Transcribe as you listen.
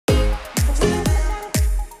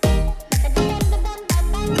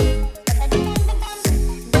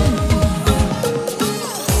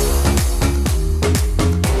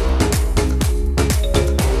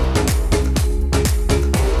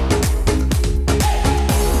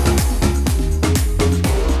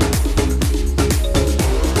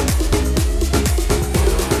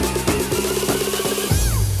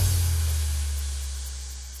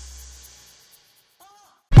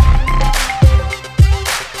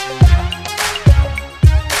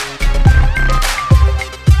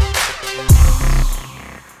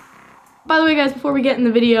guys, before we get in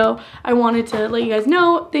the video, I wanted to let you guys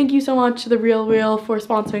know, thank you so much to The Real for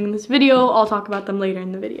sponsoring this video. I'll talk about them later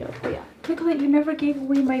in the video, but yeah. Nicolette, you never gave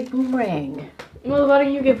away my boomerang. Well, why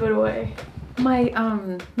don't you give it away? My,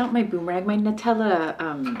 not my boomerang, my Nutella,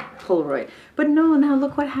 Polaroid. But no, now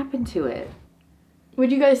look what happened to it.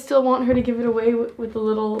 Would you guys still want her to give it away with the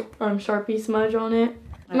little Sharpie smudge on it?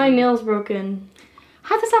 My nail's broken.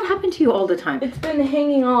 How does that happen to you all the time? It's been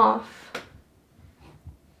hanging off.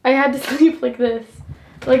 I had to sleep like this.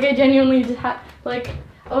 Like, I genuinely just had, like,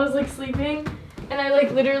 I was, like, sleeping, and I, like,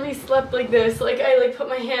 literally slept like this. Like, I, like, put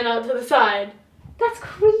my hand out to the side. That's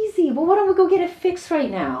crazy. Well, why don't we go get it fixed right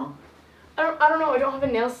now? I don't know. I don't have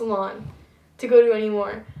a nail salon to go to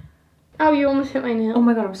anymore. Oh, you almost hit my nail. Oh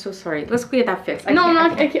my god, I'm so sorry. Let's get that fixed. No, I'm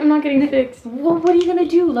not getting fixed. Well, what are you gonna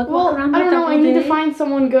do? Like, walk around I don't like know. that I need all to find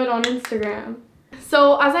someone good on Instagram.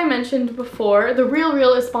 So, as I mentioned before, The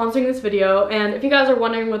Real is sponsoring this video, and if you guys are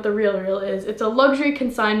wondering what The Real is, it's a luxury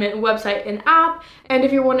consignment website and app, and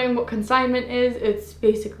if you're wondering what consignment is, it's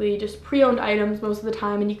basically just pre-owned items most of the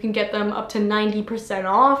time, and you can get them up to 90%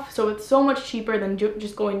 off, so it's so much cheaper than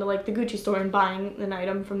just going to like the Gucci store and buying an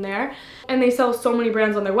item from there. And they sell so many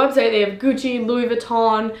brands on their website. They have Gucci, Louis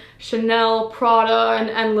Vuitton, Chanel, Prada, an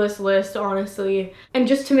endless list, honestly. And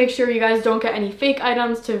just to make sure you guys don't get any fake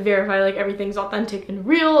items, to verify like everything's authentic and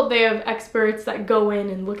real, they have experts that go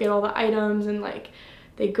in and look at all the items and like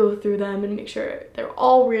they go through them and make sure they're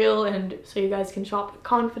all real, and so you guys can shop with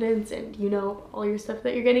confidence and you know all your stuff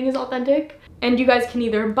that you're getting is authentic. And you guys can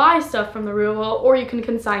either buy stuff from The Real or you can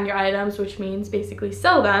consign your items, which means basically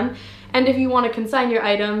sell them. And if you want to consign your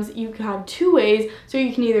items, you can have two ways. So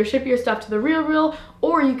you can either ship your stuff to The Real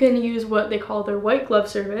or you can use what they call their white glove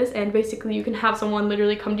service, and basically you can have someone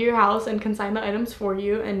literally come to your house and consign the items for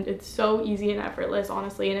you, and it's so easy and effortless,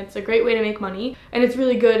 honestly, and it's a great way to make money. And it's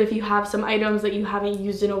really good if you have some items that you haven't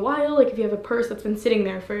used in a while, like if you have a purse that's been sitting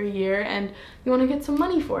there for a year and you want to get some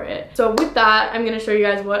money for it. So with that, I'm going to show you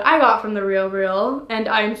guys what I got from The Real, and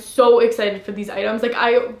I'm so excited for these items. Like,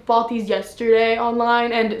 I bought these yesterday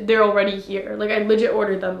online and they're already here. Like, I legit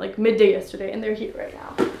ordered them like midday yesterday and they're here right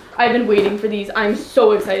now. I've been waiting for these. I'm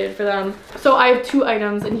so excited for them. So I have two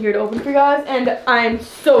items in here to open for you guys, and I'm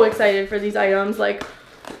so excited for these items. Like,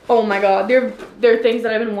 oh my god, they're things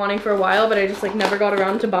that I've been wanting for a while, but I just like never got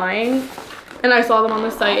around to buying. And I saw them on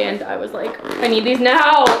the site and I was like, I need these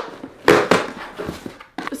now.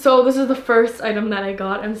 So this is the first item that I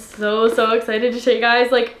got. I'm so excited to show you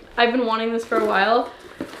guys. Like, I've been wanting this for a while.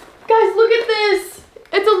 Guys, look at this.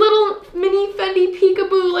 It's a little mini Fendi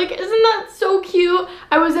peekaboo. Like, isn't that so cute?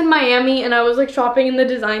 I was in Miami and I was like shopping in the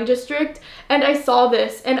design district and I saw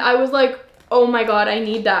this and I was like, oh my god, I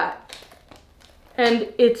need that.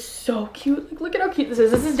 And it's so cute. Like, look at how cute this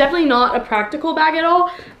is. This is definitely not a practical bag at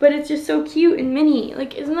all, but it's just so cute and mini.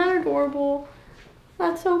 Like, isn't that adorable?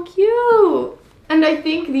 That's so cute. And I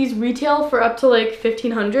think these retail for up to like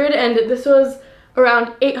 $1,500, and this was around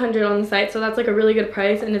 $800 on the site, so that's like a really good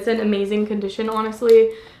price, and it's in amazing condition,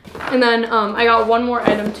 honestly. And then I got one more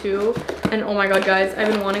item too, and oh my god, guys, I've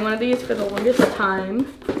been wanting one of these for the longest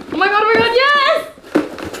time. Oh my god, yes!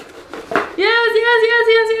 Yes!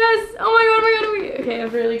 Oh my god. Okay, I'm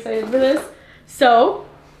really excited for this. So,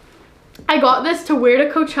 I got this to wear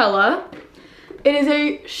to Coachella. It is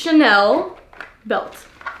a Chanel belt.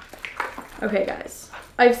 Okay, guys,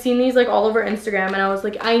 I've seen these like all over Instagram and I was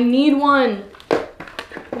like, I need one.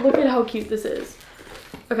 Look at how cute this is.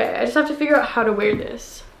 Okay, I just have to figure out how to wear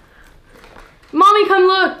this. Mommy, come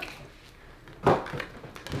look.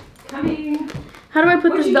 Coming. How do I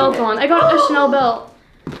put this belt on? I got a Chanel belt.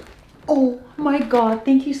 Oh my god,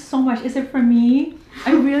 thank you so much. Is it for me?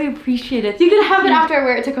 I really appreciate it. You can have it after I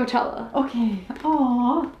wear it to Coachella. Okay.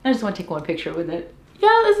 Aww. I just want to take one picture with it.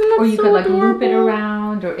 Yeah, isn't that so Or you could like adorable? loop it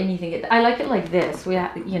around or anything. I like it like this. We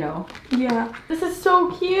have, you know. Yeah. This is so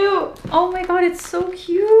cute. Oh my god, it's so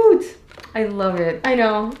cute. I love it. I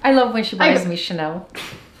know. I love when she buys me Chanel.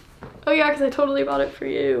 Oh yeah, because I totally bought it for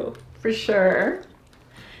you. For sure.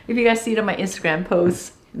 If you guys see it on my Instagram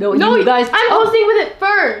posts. No, you guys. I'm posting with it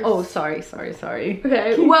first. Oh, sorry.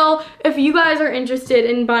 Okay, well, if you guys are interested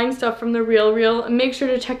in buying stuff from The Real, make sure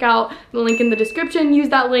to check out the link in the description. Use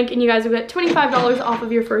that link and you guys will get $25 off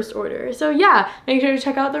of your first order. So yeah, make sure to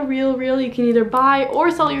check out The Real. You can either buy or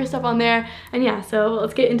sell your stuff on there. And yeah, so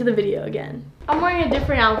let's get into the video again. I'm wearing a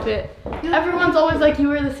different outfit. Everyone's always like, you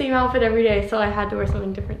wear the same outfit every day, so I had to wear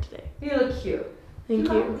something different today. You look cute. Thank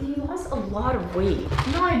you. You lost a lot of weight.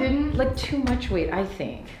 No, I didn't. Like too much weight, I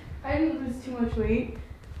think. I didn't lose too much weight.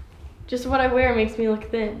 Just what I wear makes me look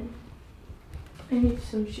thin. I need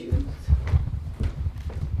some shoes.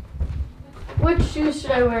 Which shoes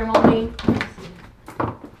should I wear, Mommy?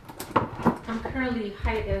 curly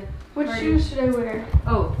height. What shoes should I wear?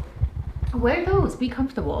 Oh, wear those. Be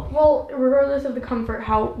comfortable. Well, regardless of the comfort,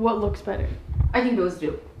 what looks better? I think those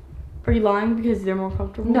do. Are you lying because they're more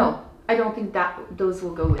comfortable? No, I don't think those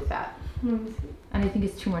will go with that. Let me see. And I think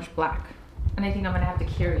it's too much black. And I think I'm gonna have to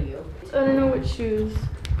carry you. I don't know which shoes.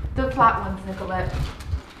 The flat ones, Nicolette.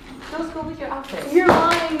 Those go with your outfit. You're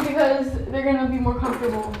lying because they're gonna be more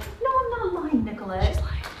comfortable. No, I'm not lying, Nicolette. She's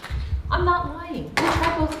lying. I'm not lying. We'll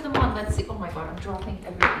try both of them on. Let's see. Oh my god, I'm dropping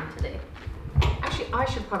everything today. Actually, I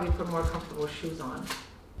should probably put more comfortable shoes on.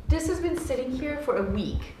 This has been sitting here for a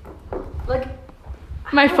week. Like,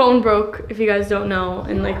 my phone broke, if you guys don't know,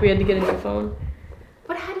 and like we had to get a new phone.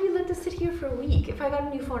 But how do you let this sit here for a week? If I got a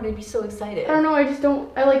new phone, I'd be so excited. I don't know, I just don't,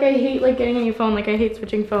 I hate like getting a new phone, like I hate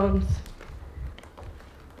switching phones.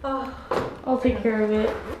 Oh, I'll take care of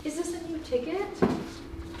it. is this a new ticket?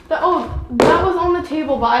 That was on the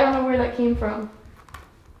table, but I don't know where that came from.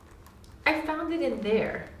 I found it in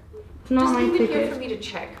there. It's not Just my leave it ticket. here for me to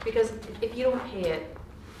check, because if you don't pay it,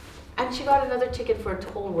 and she got another ticket for a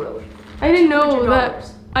toll road. I didn't know $200.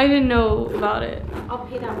 that. I didn't know about it. I'll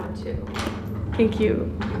pay that one too. Thank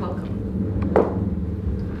you. You're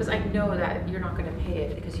welcome. Because I know that you're not gonna pay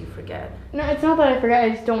it because you forget. No, it's not that I forget. I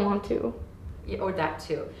just don't want to. Yeah, or that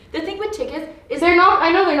too. The thing with tickets is They're not.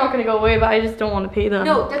 I know they're not gonna go away, but I just don't want to pay them.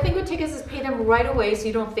 no. The thing with tickets is pay them right away so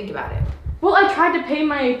you don't think about it. Well, I tried to pay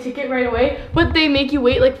my ticket right away, but they make you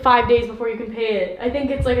wait like 5 days before you can pay it. I think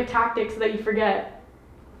it's like a tactic so that you forget,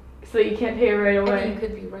 so that you can't pay it right I away. mean, you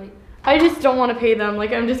could be right. I just don't want to pay them.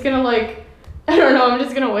 Like I'm just gonna like, I don't know. I'm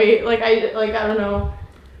just gonna wait. I don't know.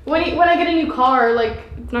 When I get a new car, like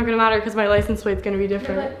it's not gonna matter because my license plate's gonna be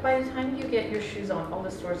different. But by the time you get your shoes on, all the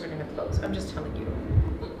stores are gonna close. I'm just telling you.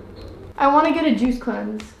 I want to get a juice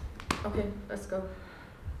cleanse. Okay, let's go.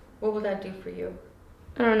 What will that do for you?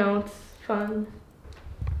 I don't know. It's fun.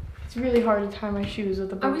 It's really hard to tie my shoes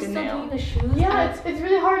with a Are we broken still nail. doing the shoes? Yeah, it's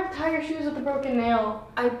really hard to tie your shoes with a broken nail.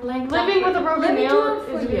 I blanked Living out. with a broken Let me nail do it is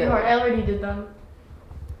for really you. hard. I already did them.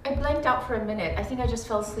 I blanked out for a minute. I think I just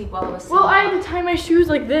fell asleep while I was Well, I sleeping. had to tie my shoes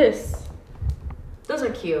like this. Those are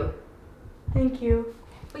cute. Thank you.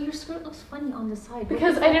 But your skirt looks funny on the side.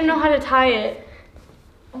 Because I didn't know how to tie it.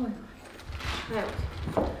 Oh my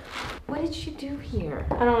god. What did she do here?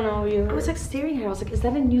 I don't know either. I was like staring at her. I was like, is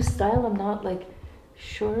that a new style I'm not like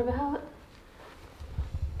sure about?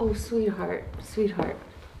 Oh, sweetheart. Sweetheart.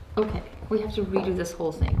 Okay, we have to redo this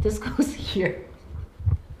whole thing. This goes here.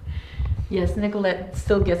 Yes, Nicolette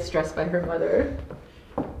still gets stressed by her mother.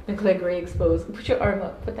 Nicolette Gray exposed. Put your arm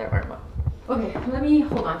up. Put that arm up. Okay, let me,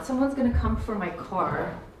 hold on. Someone's gonna come for my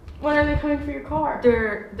car. When are they coming for your car?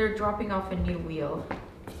 They're dropping off a new wheel.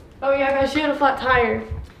 Oh yeah, guys, she had a flat tire.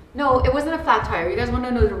 No, it wasn't a flat tire. You guys want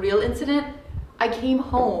to know the real incident? I came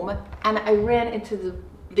home and I ran into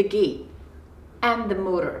the gate and the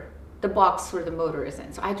motor, the box where the motor is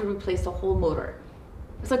in. So I had to replace the whole motor.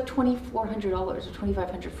 It was like $2,400 or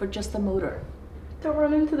 $2,500 for just the motor. Don't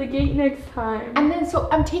run into the gate next time. And then, so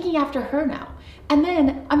I'm taking after her now. And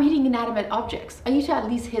then I'm hitting inanimate objects. I used to at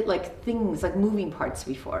least hit like things, like moving parts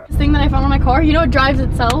before. This thing that I found on my car, you know it drives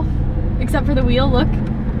itself, except for the wheel, look.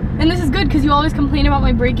 And this is good because you always complain about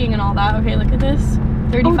my braking and all that. Okay, look at this.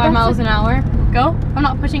 35 miles an hour. Go. I'm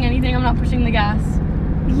not pushing anything. I'm not pushing the gas.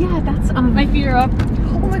 Yeah, that's My feet are up.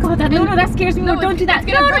 Oh my god, no, that scares me. No, don't do that.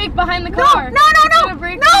 It's gonna break behind the car. No. Oh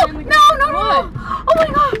my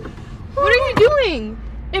god. What are you doing?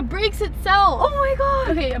 It breaks itself. Oh my god.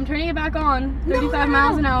 Okay, I'm turning it back on. 35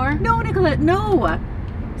 miles an hour. No, Nicolette, no.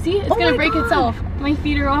 See, it's gonna break itself. My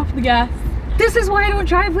feet are off the gas. This is why I don't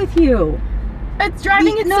drive with you. It's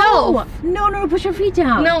driving itself. No, put your feet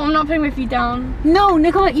down. No, I'm not putting my feet down. No,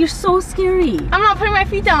 Nicolette, you're so scary. I'm not putting my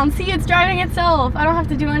feet down. See, it's driving itself. I don't have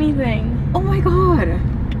to do anything. Oh my god.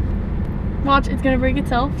 Watch, it's gonna break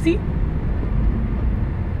itself. See?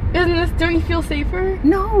 Don't you feel safer?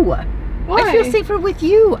 No. Why? I feel safer with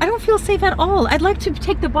you. I don't feel safe at all. I'd like to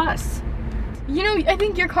take the bus. You know, I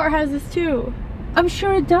think your car has this too. I'm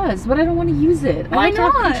sure it does, but I don't want to use it. Why I like to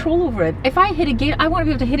not? have control over it. If I hit a gate, I want to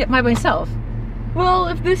be able to hit it by myself. Well,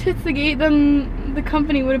 if this hits the gate, then the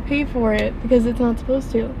company would have paid for it because it's not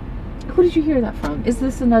supposed to. Who did you hear that from? Is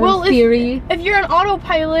this another theory? If you're an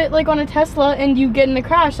autopilot, like on a Tesla, and you get in a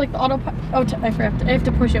crash, like the autopilot. Oh, I have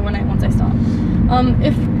to push it once I stop.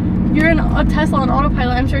 If you're in a Tesla on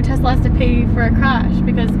autopilot, I'm sure Tesla has to pay for a crash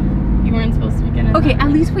because you weren't supposed to be getting. Okay, at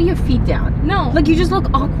least put your feet down. No. Like you just look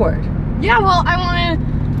awkward. Yeah, well, I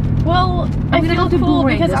want to. Well, I feel cool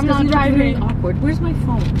because I'm not driving. Awkward. Where's my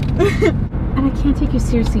phone? And I can't take you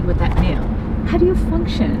seriously with that nail. How do you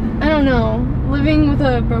function? I don't know. Living with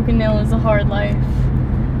a broken nail is a hard life.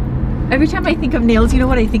 Every time I think of nails, you know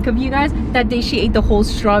what I think of, you guys? That day she ate the whole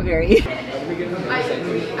strawberry.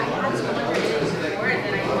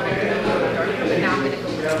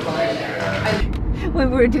 When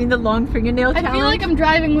we were doing the long fingernail challenge. I feel like I'm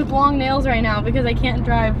driving with long nails right now because I can't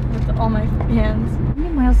drive with all my hands. How many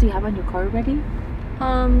miles do you have on your car already?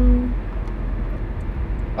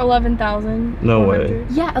 11,000. No way.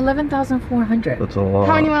 Yeah, 11,400. That's a lot.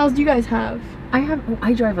 How many miles do you guys have?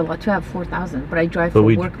 I drive a lot to have 4,000, but I drive But for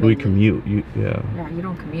we work. we mainly. commute. Yeah, you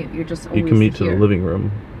don't commute. You're just always You commute to here. the living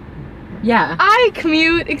room. Yeah. I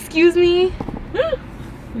commute, excuse me.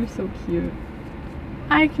 You're so cute.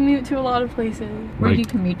 I commute to a lot of places. Where do you Like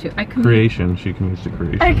commute to? I commute. Creation. She commutes to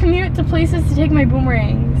creation. I commute to places to take my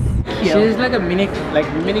boomerangs. She's like a mini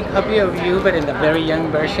copy of you, but in the very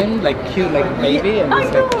young version, like cute, like baby. And I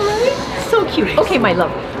it's know, like, right? So cute. Okay, my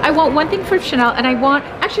love. I want one thing for Chanel, and I want.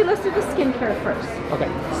 Actually, let's do the skincare first. okay.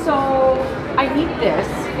 So I need this.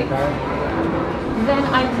 Then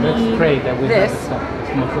I Let's need pray that we this.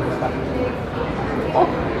 have most of the stuff. Oh,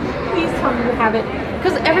 please tell me you have it.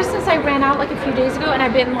 Because ever since I ran out like a few days ago, and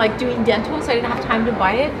I've been like doing dental, so I didn't have time to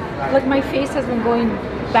buy it. Like my face has been going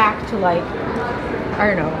back to like, I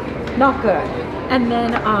don't know, not good. And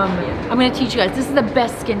then I'm gonna teach you guys. This is the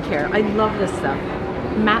best skincare. I love this stuff.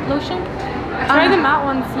 Matte lotion. Try the matte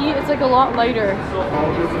one, see? It's like a lot lighter.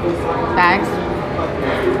 Bags.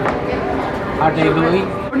 Are they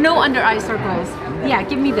bluey? No under eye circles. Yeah,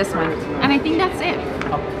 give me this one. And I think that's it.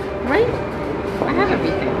 Right? I have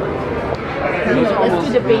everything. You know, let's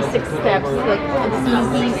do the basic steps. Like it's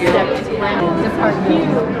easy step to plan the part.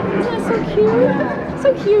 That's so cute.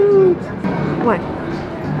 So cute. What?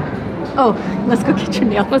 Oh, let's go get your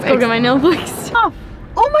nail. Let's go get my nail fixed.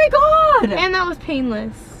 Oh my god! And that was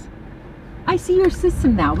painless. I see your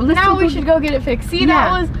system now. But let's Now still we should go get it fixed. See,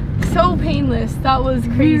 that was so painless. That was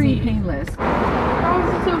very crazy. painless.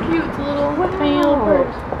 That was so cute. It's a little tiny little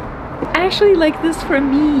purse. I actually like this for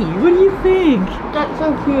me. What do you think? That's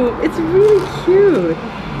so cute. It's really cute.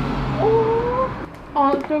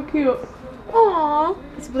 Oh, it's so cute. Aww.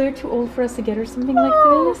 Is Blair too old for us to get her something like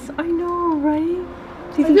this? I know, right?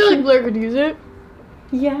 Do you I think feel like Blair could use it.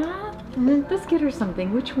 Yeah? Let's get her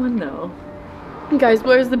something. Which one though? Guys,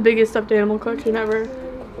 Blair's the biggest stuffed animal collection ever.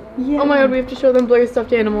 Yeah. Oh my god, we have to show them Blair's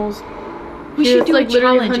stuffed animals. We Dude, should it's do like a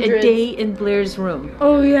literally challenge, a hundreds. day in Blair's room.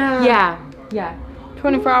 Oh yeah. Yeah. Yeah.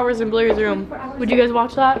 24 hours in Blair's room. Would you guys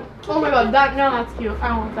watch that? Oh my god, that's cute.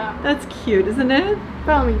 I want that. That's cute, isn't it?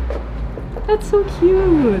 Follow me. That's so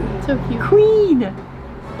cute. So cute. Queen.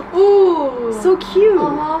 Ooh. So cute.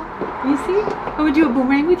 Uh-huh. You see? I would do a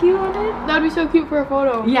boomerang with you on it. That'd be so cute for a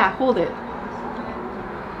photo. Yeah, hold it.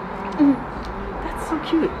 That's so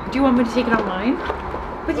cute. Do you want me to take it on mine?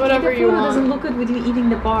 But Whatever the you photo want. doesn't look good with you eating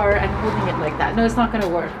the bar and holding it like that. No, it's not gonna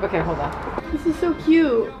work. Okay, hold on. This is so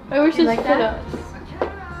cute. I wish You this like fit that? us.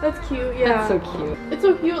 That's cute, yeah. That's so cute. It's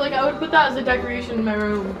so cute, like I would put that as a decoration in my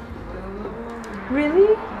room.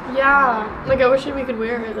 Really? Yeah. Like I wish we could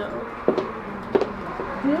wear it though.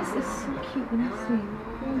 This is so cute. Let me see.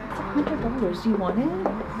 It's $100. Do you want it?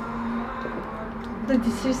 Like,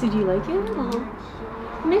 seriously, do you like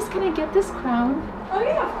it? Miss, can I get this crown? Oh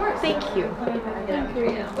yeah, of course. Thank you. Thank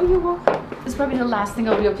you. Oh, you're welcome. It's probably the last thing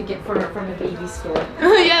I'll be able to get for her from the baby store.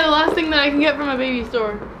 Yeah, the last thing that I can get from a baby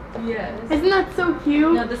store. Yes. Isn't that so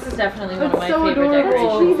cute? No, this is definitely one That's of my so favorite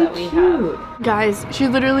adorable. decorations that we have. Guys, she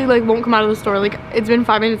literally like won't come out of the store. Like it's been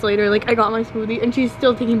 5 minutes later. Like I got my smoothie and she's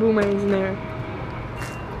still taking boomerangs in there.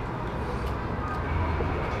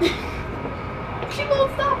 She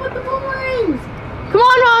won't stop with the boomerangs. Come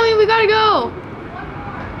on, mommy, we gotta go.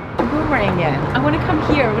 Boomerang yet. I want to come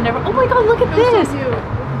here whenever. Oh my god, look at That's this. so cute.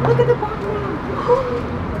 Look at the boomerang.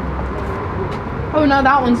 Oh, now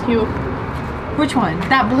that one's cute. Which one?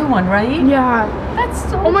 That blue one, right? Yeah. That's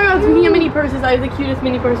so Oh my god, cute. speaking of mini purses, I have the cutest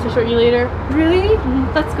mini purse to show you later. Really?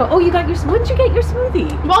 Let's go. Oh, you got your. When did you get your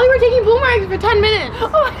smoothie? While you were taking boomerangs for 10 minutes. Oh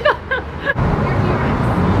my god.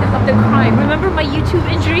 Of the crime. Remember my YouTube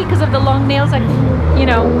injury because of the long nails? I, you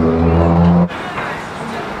know.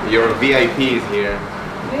 Your VIPs here.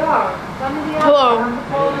 Hello.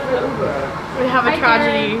 We have a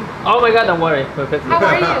tragedy. Oh my god, don't worry. How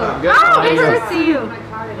are you? Good. Oh, Nice it to see you.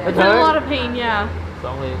 It's in a lot of pain, yeah. It's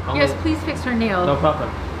only Yes, please fix her nail. no problem.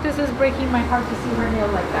 This is breaking my heart to see her nail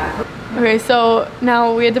like that. Okay, so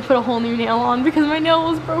now we had to put a whole new nail on because my nail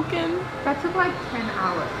was broken. That took like 10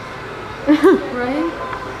 hours. Right?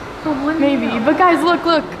 For one Maybe. nail. But guys, look.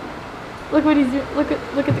 Look what he's doing. Look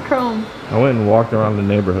at the chrome. I went and walked around the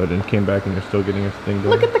neighborhood and came back and you're still getting this thing done.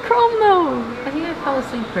 Look at the chrome though. I think I fell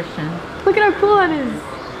asleep, Christian. Look at how cool that is.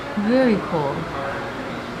 Very cool.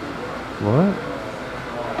 What?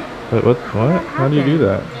 Wait, what? How do you do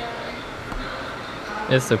that?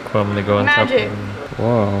 It's the crumb they go on top Magic. of.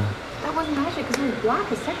 Wow. That wasn't magic because it was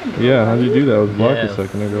black a second ago. Yeah, how did you do that? It was black Yes. a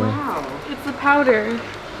second ago. Wow. It's the powder.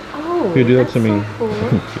 Oh. You do that to that's me.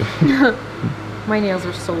 so cool. My nails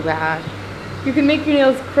are so bad. You can make your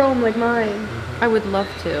nails chrome like mine. I would love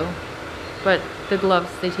to, but the gloves,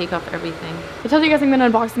 they take off everything. I told you guys I'm gonna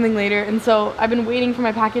unbox something later, and so I've been waiting for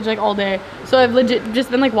my package like all day. So I've legit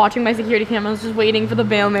just been like watching my security cameras, just waiting for the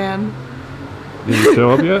mailman. Did he show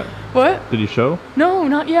up yet? What? Did he show? No,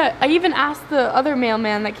 not yet. I even asked the other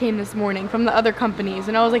mailman that came this morning from the other companies,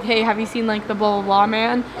 and I was like, hey, have you seen like the blah blah blah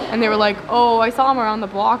man? And they were like, oh, I saw him around the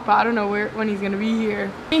block, but I don't know when he's gonna be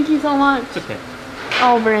here. Thank you so much. It's okay.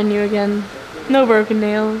 All brand new again. No broken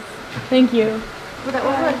nails. Thank you. But that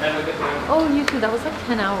was like, oh, you too, that was like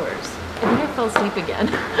 10 hours. I think I fell asleep again.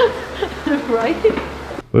 Right?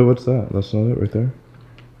 Wait, what's that? That's not it right there?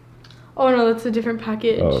 Oh no, that's a different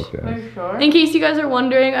package. Oh, okay. you sure? In case you guys are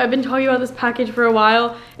wondering, I've been talking about this package for a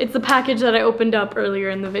while. It's the package that I opened up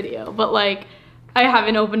earlier in the video, but like, I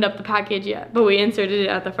haven't opened up the package yet, but we inserted it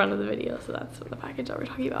at the front of the video, so that's the package that we're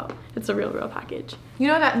talking about. It's a real package. You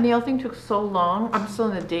know that nail thing took so long? I'm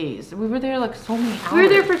still in the daze. We were there like so many hours. We were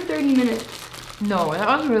there for 30 minutes. No,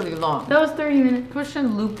 that was really long. That was 30 minutes. Pushed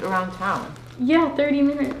and looped around town. Yeah, 30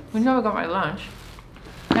 minutes. We never got my lunch.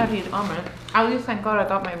 I had to eat omelet. At least thank God I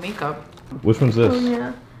got my makeup. Which one's this? Oh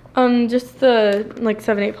yeah. Just the like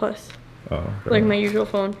 7/8 Plus, Oh, okay. like my usual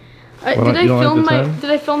phone. Why don't- you don't like the 10?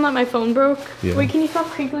 Did I film that my phone broke? Yeah. Wait, can you stop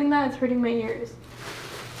crinkling that? It's hurting my ears.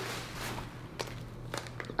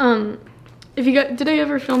 Did I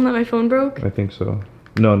ever film that my phone broke? I think so.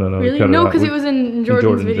 No. Really? cut No, out. because We- it was in Jordan's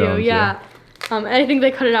Jordan video. Jones, Yeah. I think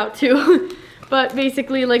they cut it out too. But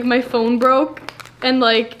basically, like my phone broke, and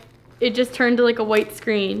like it just turned to like a white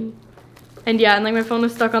screen. And yeah, and like my phone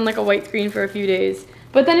was stuck on like a white screen for a few days.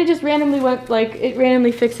 But then it just randomly it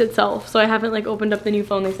randomly fixed itself. So I haven't like opened up the new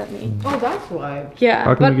phone they sent me. Oh, that's why. Yeah.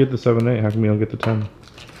 How but can you get the 7/8? How come you don't get the 10?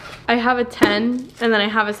 I have a 10 and then I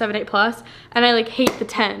have a 7/8 Plus, and I like hate the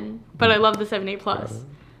 10, but I love the 7/8 Plus.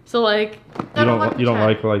 So like You don't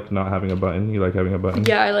like not having a button. You like having a button.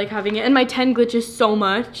 yeah, I like having it, and my 10 glitches so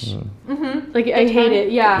much. Mm-hmm. Like I hate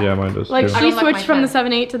it. Yeah. Yeah, mine does Like too. I she don't like my switched from the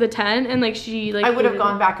 10. 7/8 to the 10, and like she like I would have hated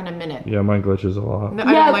gone it. back in a minute. Yeah, mine glitches a lot. No,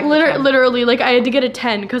 I Yeah, don't like the 10. literally, like I had to get a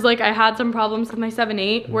 10 because like I had some problems with my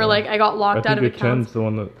 7/8 where like I got I locked out think of the accounts. 10's the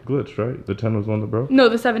one that glitched, right? The 10 was the one that broke? No,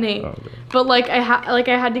 the 7/8. Oh, okay. But like I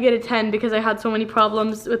had to get a 10 because I had so many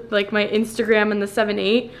problems with like my Instagram and the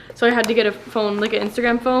 7/8. So I had to get a phone, like an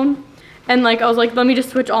Instagram phone. And like I was like, let me just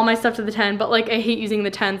switch all my stuff to the 10, but like I hate using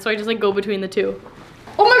the 10, so I just like go between the two.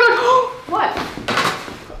 Oh my god! What?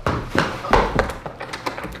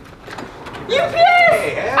 UPS!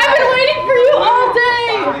 Hey, I've been waiting for you all day!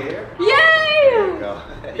 Finally here? Yay! Go.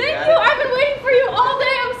 Thank you! I've been waiting for you all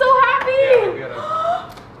day! I'm so happy!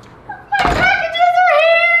 My packages are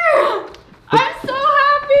here! I'm so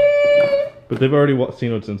happy! But they've already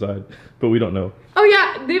seen what's inside, but we don't know. Oh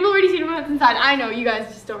yeah, they've already seen what's inside. I know, you guys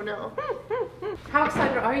just don't know. How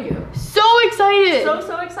excited are you? So excited!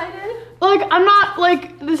 So excited? Like, I'm not,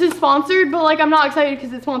 like, this is sponsored, but like, I'm not excited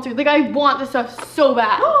because it's sponsored. Like, I want this stuff so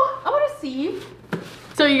bad. I want to see.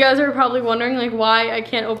 So you guys are probably wondering like why I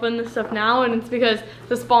can't open this stuff now, and it's because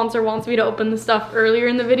the sponsor wants me to open the stuff earlier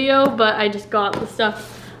in the video, but I just got the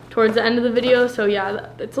stuff towards the end of the video, so yeah,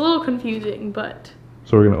 it's a little confusing, but...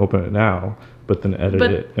 So we're going to open it now, but then edit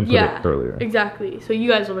it and put it earlier. Exactly. So you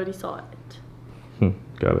guys already saw it.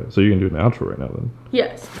 Got it. So you can do an outro right now then.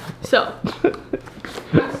 Yes. So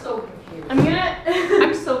I'm so confused.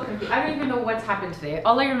 I'm so confused. I don't even know what's happened today.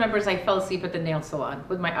 All I remember is I fell asleep at the nail salon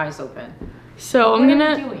with my eyes open. So What I'm are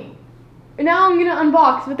gonna you doing? now I'm gonna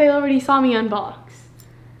unbox, but they already saw me unbox.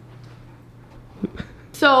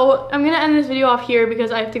 So I'm gonna end this video off here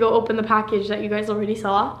because I have to go open the package that you guys already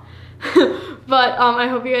saw. But I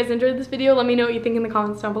hope you guys enjoyed this video. Let me know what you think in the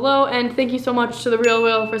comments down below, and thank you so much to The Real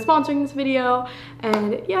Will for sponsoring this video.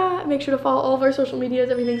 And yeah, make sure to follow all of our social medias.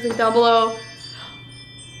 Everything's linked down below.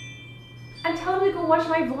 And tell them to go watch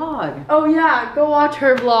my vlog. Oh yeah, go watch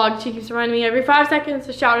her vlog. She keeps reminding me every 5 seconds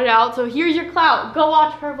to shout it out. So here's your clout. Go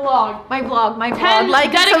watch her vlog. My vlog, 10 like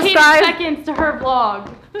and dedicated subscribe. seconds to her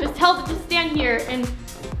vlog. Just stand here and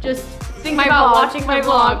just think My about vlog, watching my her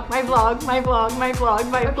vlog. My vlog, my vlog, my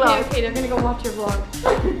vlog, my vlog. Okay, I'm gonna go watch your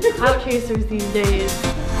vlog. Clout chasers these days.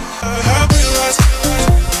 Happy life.